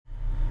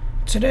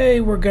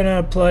Today we're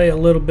gonna play a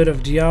little bit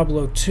of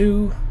Diablo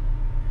 2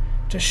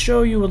 to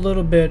show you a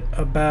little bit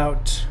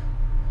about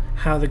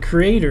how the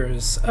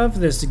creators of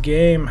this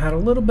game had a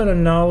little bit of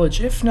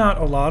knowledge, if not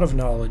a lot of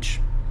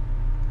knowledge.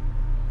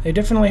 They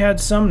definitely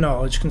had some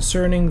knowledge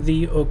concerning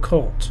the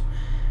occult.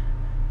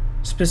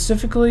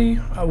 Specifically,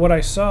 what I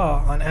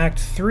saw on Act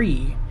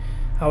 3,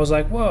 I was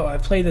like, whoa,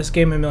 I've played this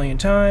game a million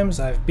times,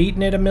 I've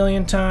beaten it a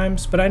million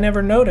times, but I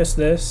never noticed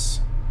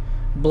this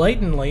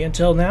blatantly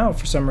until now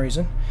for some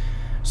reason.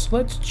 So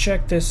let's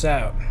check this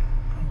out.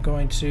 I'm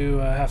going to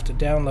have to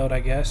download,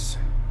 I guess.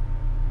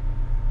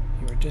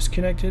 You were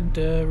disconnected,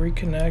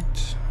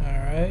 reconnect.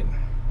 Alright.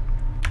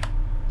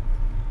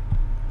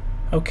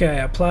 Okay,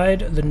 I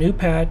applied the new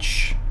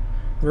patch,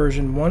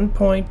 version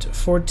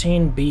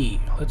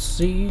 1.14b. Let's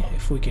see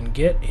if we can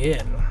get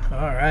in.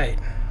 Alright,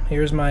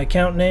 here's my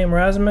account name,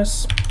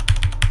 Razimus.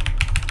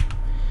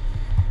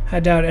 I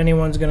doubt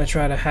anyone's going to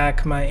try to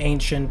hack my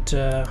ancient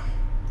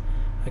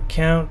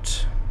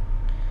account.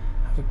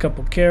 A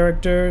couple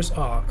characters.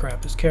 Oh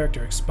crap, this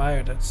character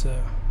expired. That's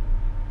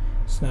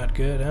it's not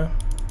good, huh?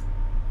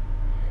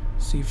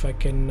 See if I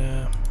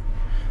can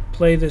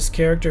play this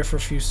character for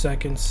a few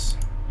seconds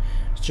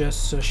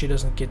just so she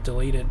doesn't get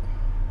deleted.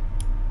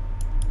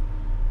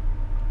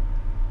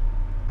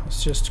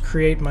 Let's just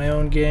create my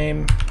own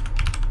game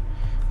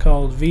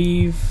called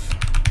Veve.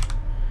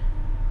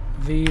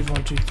 Veve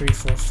 1 2 3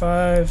 4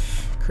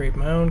 5. Create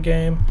my own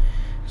game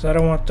because I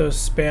don't want those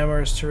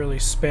spammers to really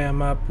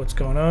spam up what's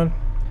going on.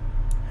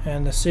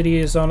 And the city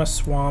is on a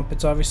swamp.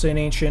 It's obviously an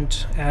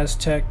ancient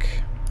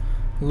Aztec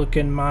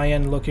looking,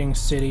 Mayan looking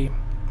city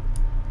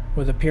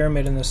with a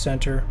pyramid in the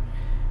center.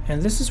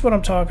 And this is what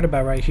I'm talking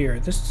about right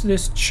here.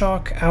 This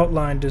chalk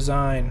outline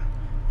design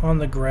on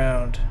the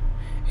ground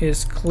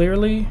is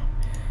clearly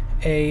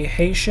a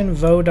Haitian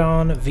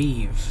Voudon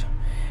Veves.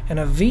 And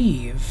a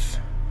Veve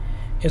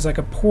is like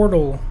a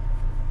portal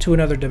to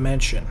another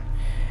dimension.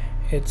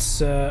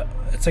 It's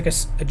like a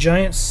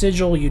giant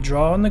sigil you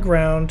draw on the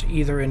ground,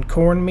 either in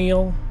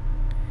cornmeal.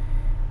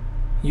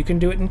 You can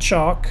do it in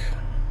chalk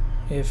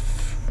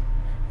if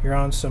you're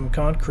on some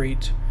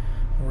concrete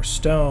or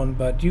stone,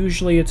 but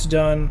usually it's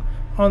done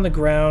on the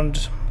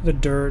ground, the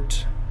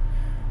dirt,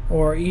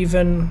 or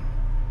even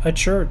a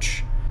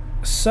church.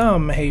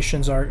 Some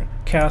Haitians are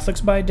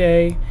Catholics by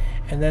day,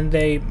 and then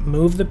they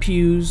move the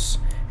pews,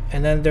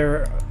 and then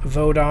they're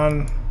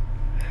Voudon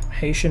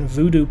Haitian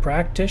voodoo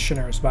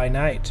practitioners by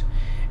night.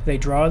 They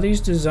draw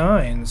these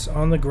designs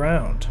on the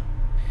ground.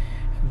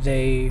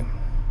 They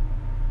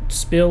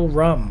spill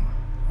rum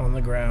on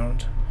the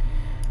ground.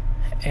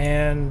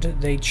 And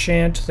they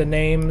chant the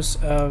names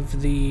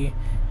of the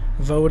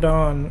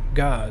Voudon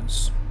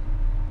gods.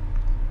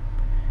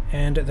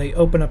 And they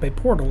open up a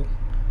portal,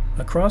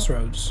 a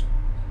crossroads,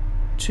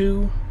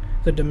 to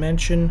the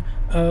dimension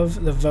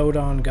of the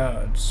Voudon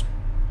gods,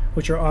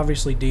 which are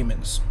obviously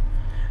demons.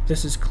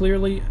 This is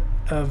clearly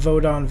a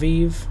Voudon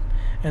Veves,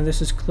 and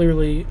this is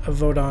clearly a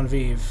Voudon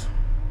Veves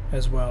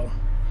as well.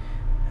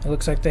 It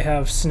looks like they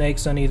have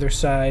snakes on either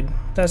side.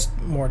 That's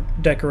more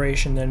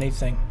decoration than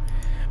anything.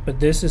 But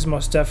this is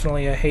most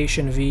definitely a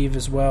Haitian Veves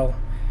as well.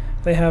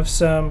 They have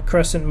some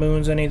crescent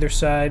moons on either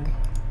side.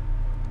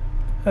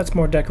 That's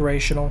more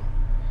decorational.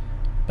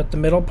 But the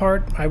middle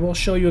part, I will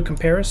show you a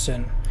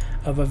comparison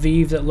of a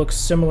Veves that looks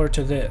similar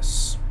to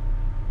this.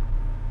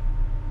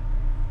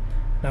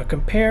 Now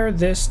compare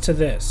this to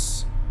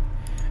this.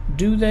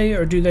 Do they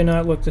or do they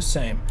not look the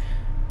same?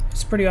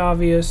 It's pretty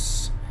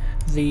obvious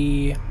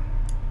the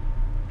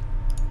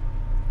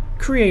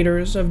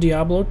creators of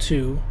Diablo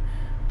 2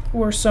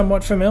 were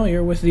somewhat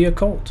familiar with the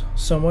occult,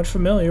 somewhat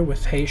familiar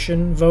with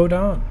Haitian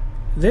Voudon.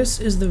 This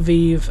is the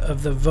Veves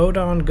of the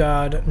Voudon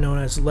god known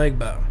as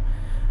Legba.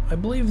 I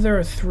believe there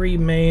are 3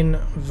 main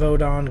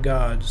Voudon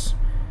gods,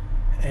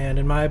 and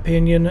in my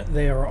opinion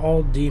they are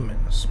all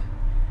demons.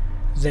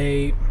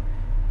 They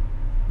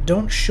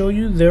don't show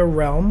you their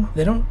realm.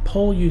 They don't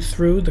pull you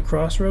through the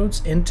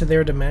crossroads into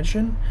their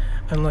dimension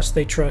unless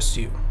they trust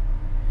you.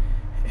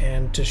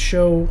 And to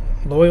show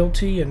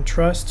loyalty and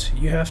trust,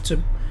 you have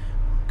to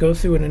go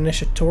through an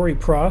initiatory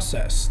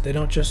process. They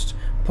don't just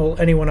pull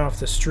anyone off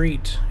the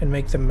street and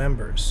make them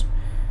members,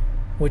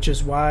 which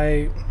is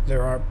why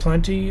there are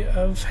plenty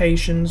of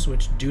Haitians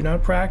which do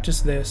not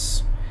practice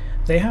this.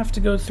 They have to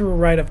go through a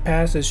rite of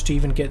passage to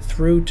even get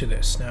through to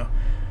this. Now,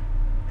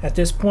 at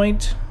this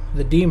point,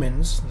 the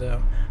demons,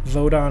 the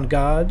Voudon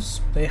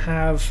gods, they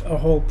have a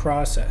whole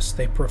process.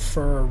 They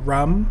prefer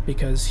rum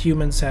because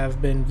humans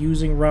have been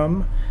using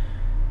rum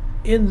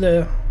in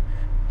the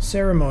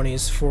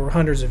ceremonies for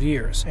hundreds of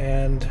years,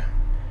 and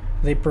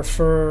they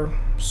prefer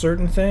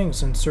certain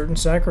things and certain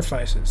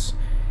sacrifices.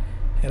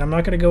 And I'm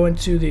not going to go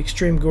into the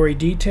extreme gory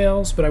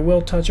details, but I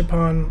will touch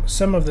upon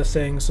some of the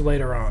things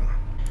later on.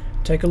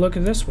 Take a look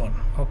at this one.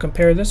 I'll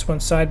compare this one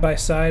side by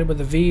side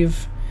with a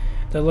Veves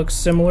that looks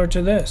similar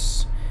to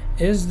this.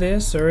 Is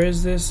this or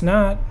is this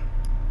not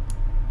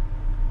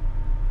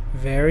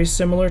very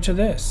similar to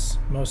this?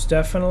 Most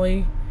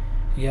definitely,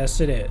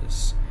 yes it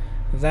is.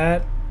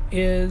 That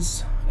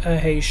is a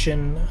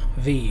Haitian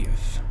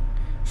Veves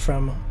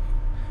from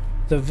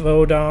the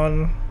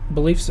Voudon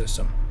belief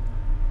system.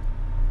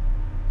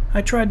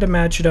 I tried to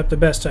match it up the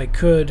best I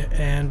could,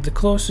 and the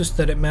closest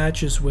that it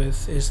matches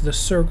with is the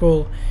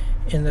circle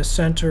in the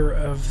center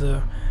of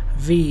the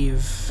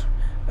Veve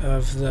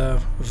of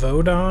the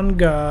Voudon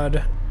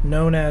god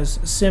known as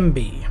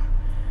Simbi.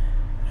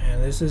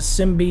 And this is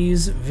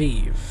Simbi's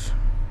Veve.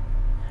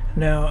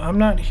 Now, I'm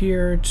not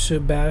here to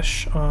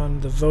bash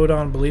on the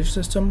Voudon belief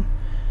system,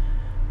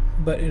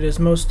 but it is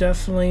most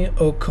definitely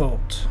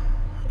occult.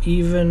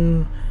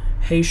 Even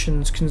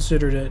Haitians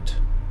considered it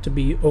to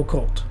be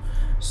occult.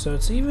 So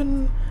it's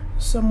even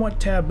somewhat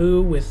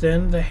taboo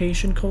within the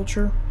Haitian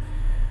culture,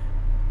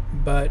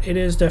 but it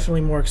is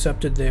definitely more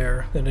accepted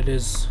there than it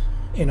is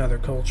in other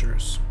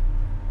cultures.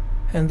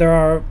 And there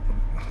are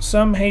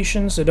some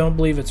Haitians that don't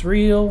believe it's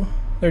real.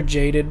 They're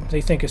jaded.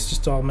 They think it's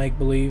just all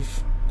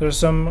make-believe. There's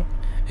some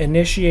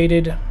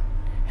initiated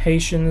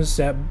Haitians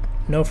that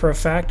know for a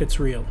fact it's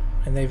real,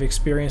 and they've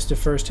experienced it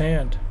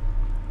firsthand.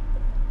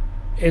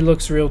 It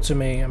looks real to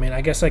me. I mean,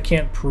 I guess I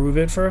can't prove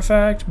it for a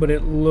fact, but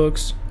it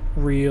looks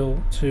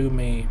real to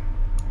me.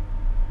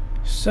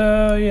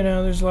 So, you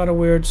know, there's a lot of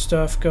weird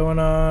stuff going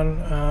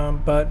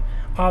on, but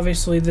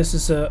obviously this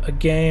is a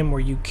game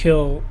where you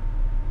kill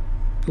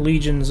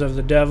legions of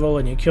the devil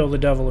and you kill the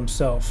devil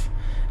himself.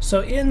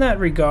 So in that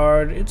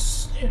regard,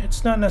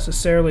 it's not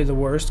necessarily the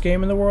worst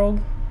game in the world.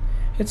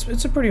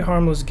 It's a pretty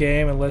harmless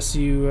game unless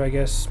you, I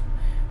guess,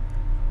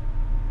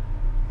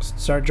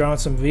 start drawing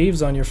some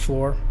Veves on your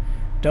floor.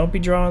 Don't be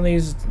drawing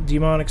these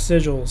demonic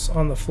sigils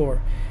on the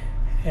floor.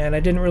 And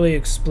I didn't really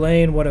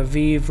explain what a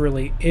Veve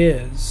really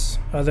is,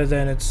 other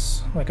than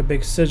it's like a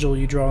big sigil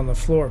you draw on the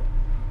floor.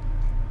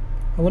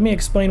 Well, let me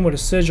explain what a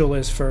sigil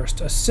is first.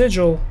 A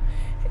sigil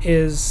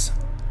is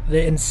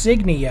the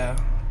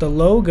insignia, the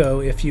logo,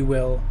 if you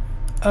will,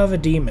 of a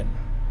demon.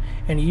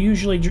 And you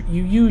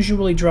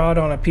usually draw it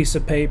on a piece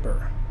of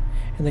paper.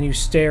 And then you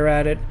stare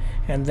at it,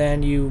 and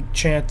then you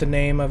chant the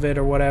name of it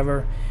or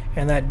whatever,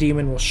 and that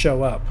demon will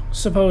show up.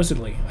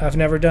 Supposedly. I've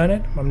never done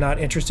it. I'm not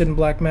interested in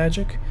black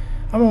magic.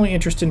 I'm only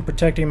interested in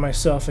protecting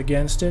myself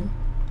against it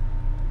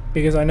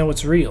because I know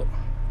it's real.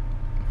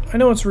 I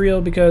know it's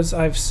real because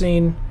I've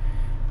seen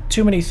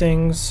too many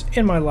things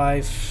in my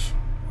life,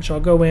 which I'll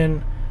go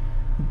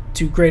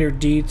into greater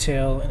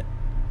detail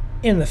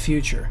in the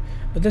future.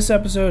 But this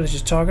episode is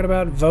just talking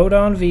about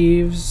Voudon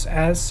Veves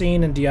as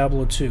seen in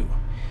Diablo 2.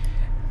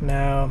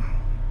 Now,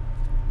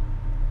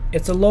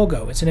 it's a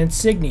logo, it's an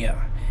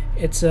insignia.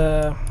 It's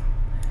a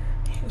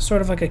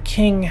sort of like a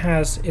king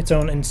has its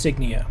own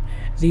insignia.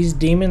 These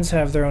demons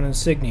have their own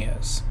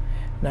insignias.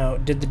 Now,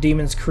 did the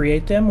demons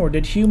create them or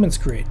did humans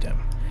create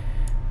them?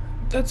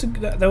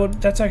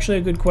 That's actually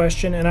a good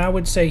question, and I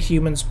would say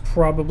humans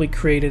probably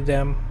created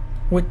them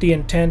with the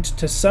intent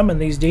to summon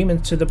these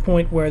demons to the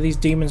point where these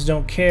demons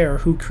don't care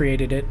who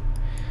created it.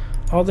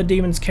 All the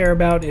demons care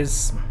about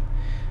is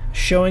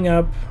showing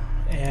up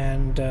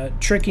and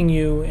tricking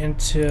you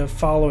into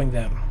following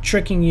them,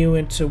 tricking you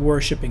into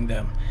worshiping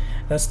them.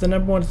 That's the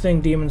number one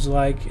thing demons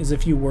like, is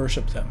if you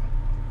worship them.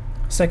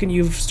 Second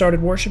you've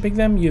started worshiping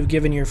them, you've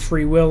given your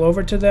free will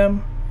over to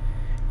them,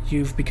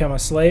 you've become a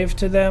slave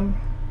to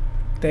them.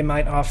 They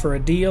might offer a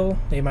deal,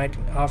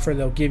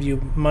 they'll give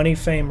you money,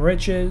 fame,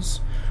 riches,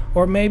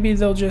 or maybe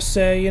they'll just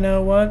say, you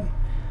know what,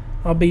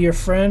 I'll be your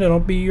friend and I'll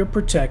be your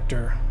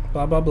protector,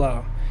 blah blah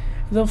blah.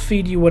 They'll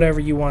feed you whatever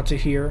you want to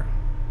hear.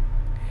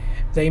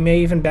 They may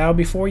even bow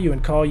before you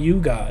and call you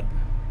God.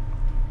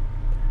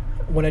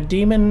 When a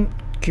demon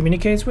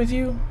communicates with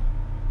you,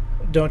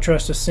 don't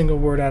trust a single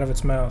word out of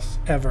its mouth,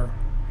 ever.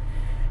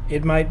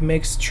 It might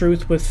mix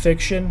truth with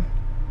fiction,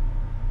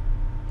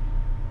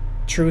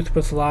 truth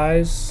with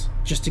lies,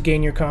 just to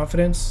gain your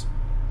confidence,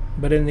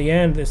 but in the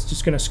end, it's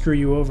just going to screw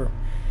you over.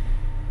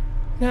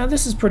 Now,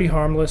 this is pretty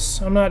harmless.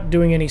 I'm not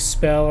doing any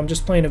spell, I'm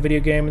just playing a video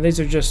game, and these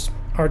are just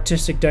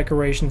artistic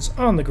decorations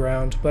on the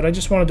ground, but I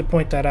just wanted to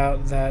point that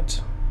out,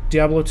 that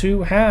Diablo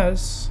 2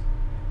 has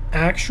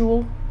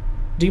actual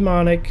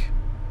demonic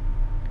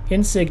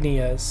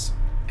insignias,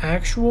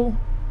 actual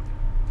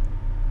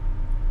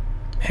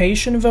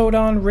Haitian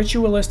Voudon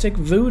ritualistic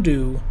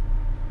voodoo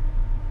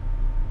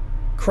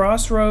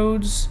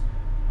crossroads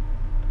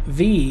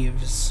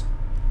Veves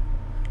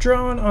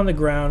drawn on the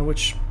ground,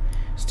 which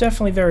is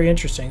definitely very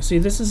interesting. See,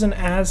 this is an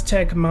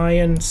Aztec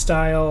Mayan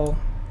style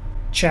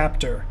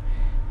chapter,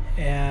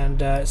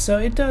 and so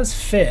it does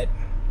fit,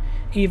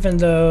 even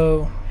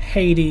though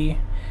Haiti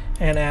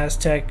and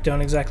Aztec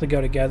don't exactly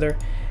go together.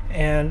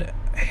 And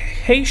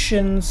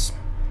Haitians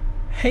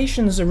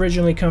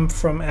originally come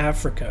from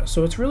Africa,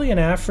 so it's really an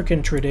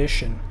African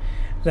tradition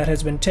that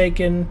has been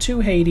taken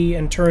to Haiti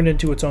and turned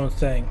into its own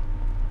thing.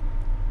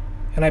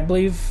 And I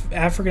believe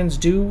Africans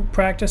do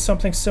practice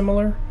something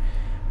similar,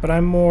 but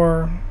I'm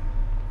more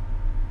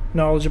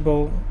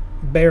knowledgeable,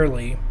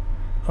 barely,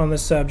 on the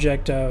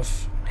subject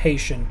of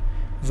Haitian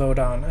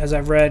Voudon, as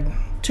I've read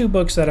 2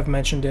 books that have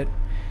mentioned it.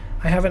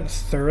 I haven't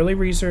thoroughly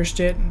researched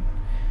it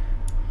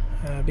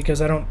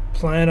because I don't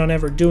plan on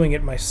ever doing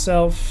it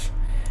myself.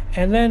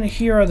 And then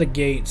here are the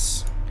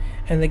gates.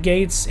 And the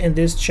gates in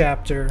this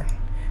chapter,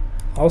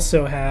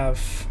 also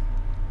have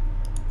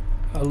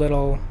a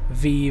little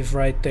Veve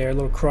right there, a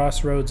little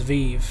crossroads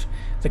Veve.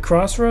 The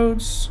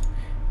crossroads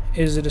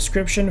is a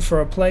description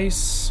for a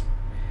place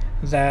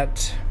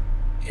that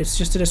it's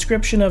just a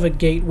description of a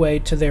gateway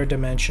to their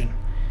dimension.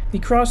 You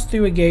cross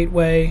through a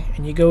gateway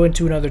and you go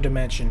into another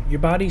dimension. Your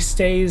body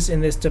stays in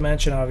this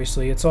dimension,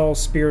 obviously. It's all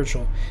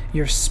spiritual.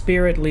 Your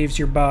spirit leaves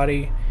your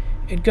body.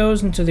 It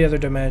goes into the other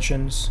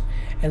dimensions.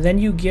 And then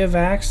you give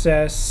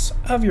access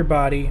of your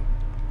body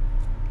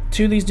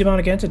to these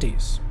demonic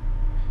entities.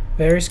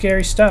 Very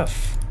scary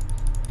stuff.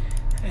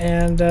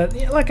 And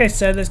like I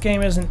said, this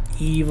game isn't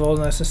evil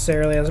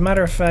necessarily. As a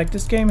matter of fact,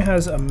 this game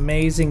has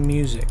amazing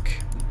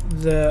music.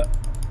 The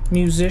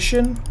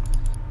musician,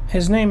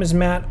 his name is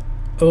Matt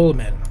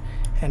Ullman.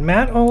 And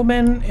Matt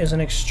Ullman is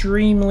an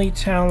extremely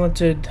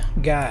talented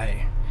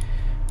guy.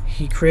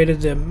 He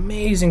created the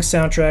amazing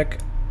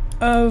soundtrack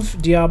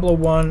of Diablo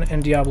 1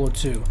 and Diablo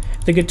 2.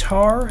 The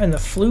guitar and the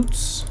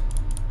flutes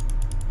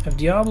of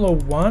Diablo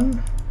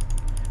 1,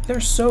 they're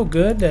so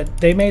good that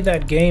they made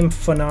that game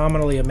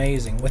phenomenally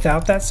amazing.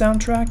 Without that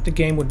soundtrack, the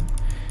game would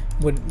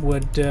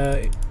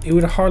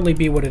hardly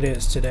be what it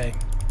is today.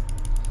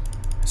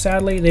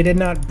 Sadly, they did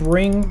not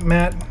bring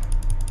Matt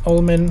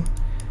Ullman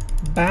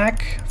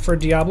back for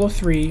Diablo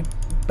 3,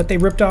 but they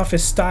ripped off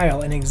his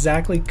style and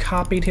exactly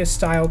copied his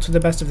style to the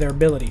best of their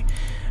ability,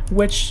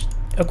 which,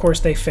 of course,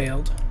 they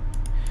failed.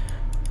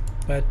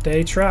 But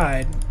they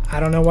tried. I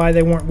don't know why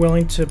they weren't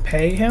willing to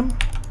pay him.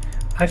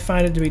 I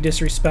find it to be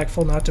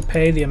disrespectful not to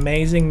pay the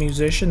amazing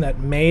musician that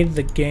made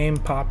the game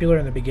popular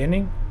in the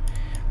beginning.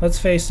 Let's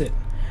face it,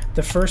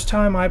 the first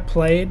time I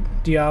played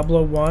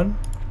Diablo 1,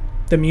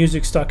 the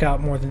music stuck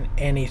out more than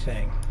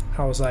anything.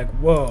 I was like,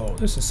 whoa,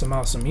 this is some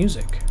awesome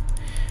music.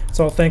 It's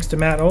all thanks to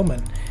Matt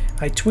Ullman.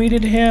 I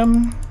tweeted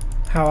him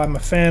how I'm a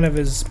fan of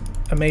his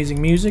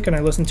amazing music and I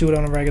listen to it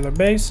on a regular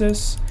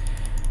basis.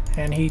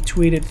 And he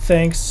tweeted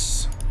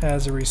thanks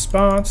as a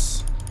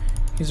response.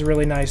 He's a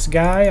really nice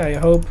guy. I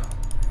hope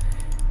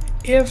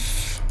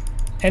if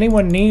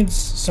anyone needs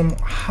some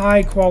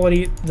high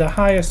quality, the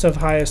highest of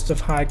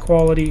high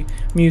quality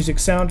music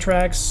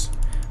soundtracks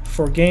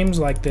for games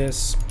like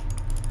this,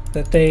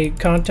 that they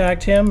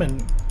contact him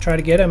and try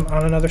to get him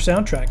on another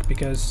soundtrack,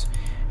 because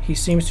he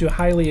seems to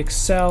highly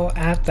excel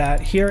at that.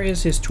 Here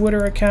is his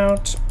Twitter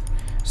account.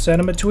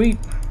 Send him a tweet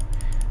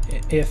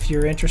if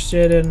you're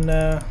interested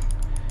in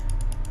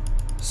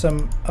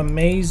some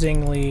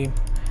amazingly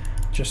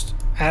just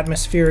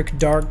atmospheric,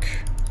 dark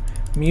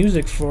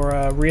music for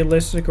a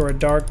realistic or a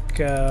dark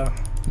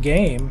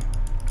game.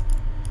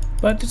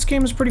 But this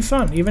game is pretty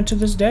fun, even to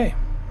this day.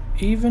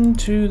 Even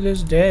to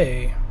this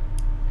day,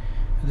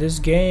 this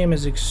game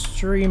is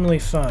extremely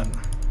fun.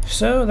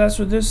 So that's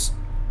what this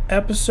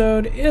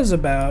episode is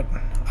about.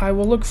 I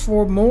will look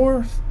for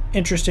more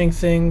interesting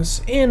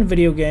things in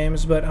video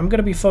games, but I'm going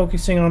to be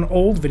focusing on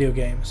old video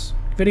games.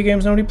 Video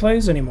games nobody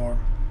plays anymore.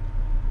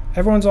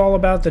 Everyone's all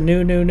about the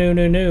new,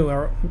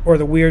 or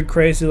the weird,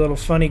 crazy little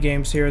funny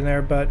games here and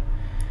there, but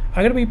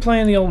I'm going to be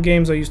playing the old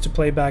games I used to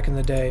play back in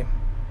the day,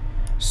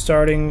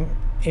 starting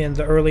in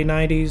the early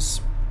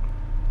 90s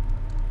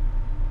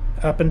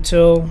up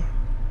until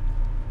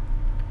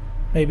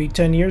maybe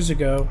 10 years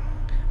ago.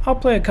 I'll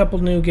play a couple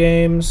new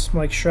games,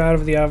 like Shroud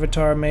of the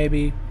Avatar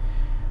maybe,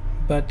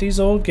 but these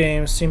old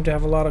games seem to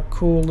have a lot of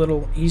cool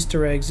little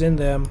Easter eggs in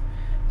them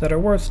that are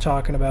worth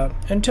talking about.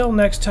 Until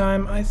next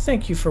time, I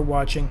thank you for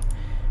watching.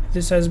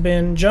 This has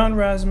been John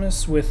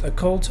Razimus with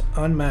Occult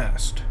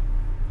Unmasked.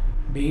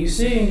 Be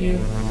seeing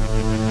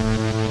you.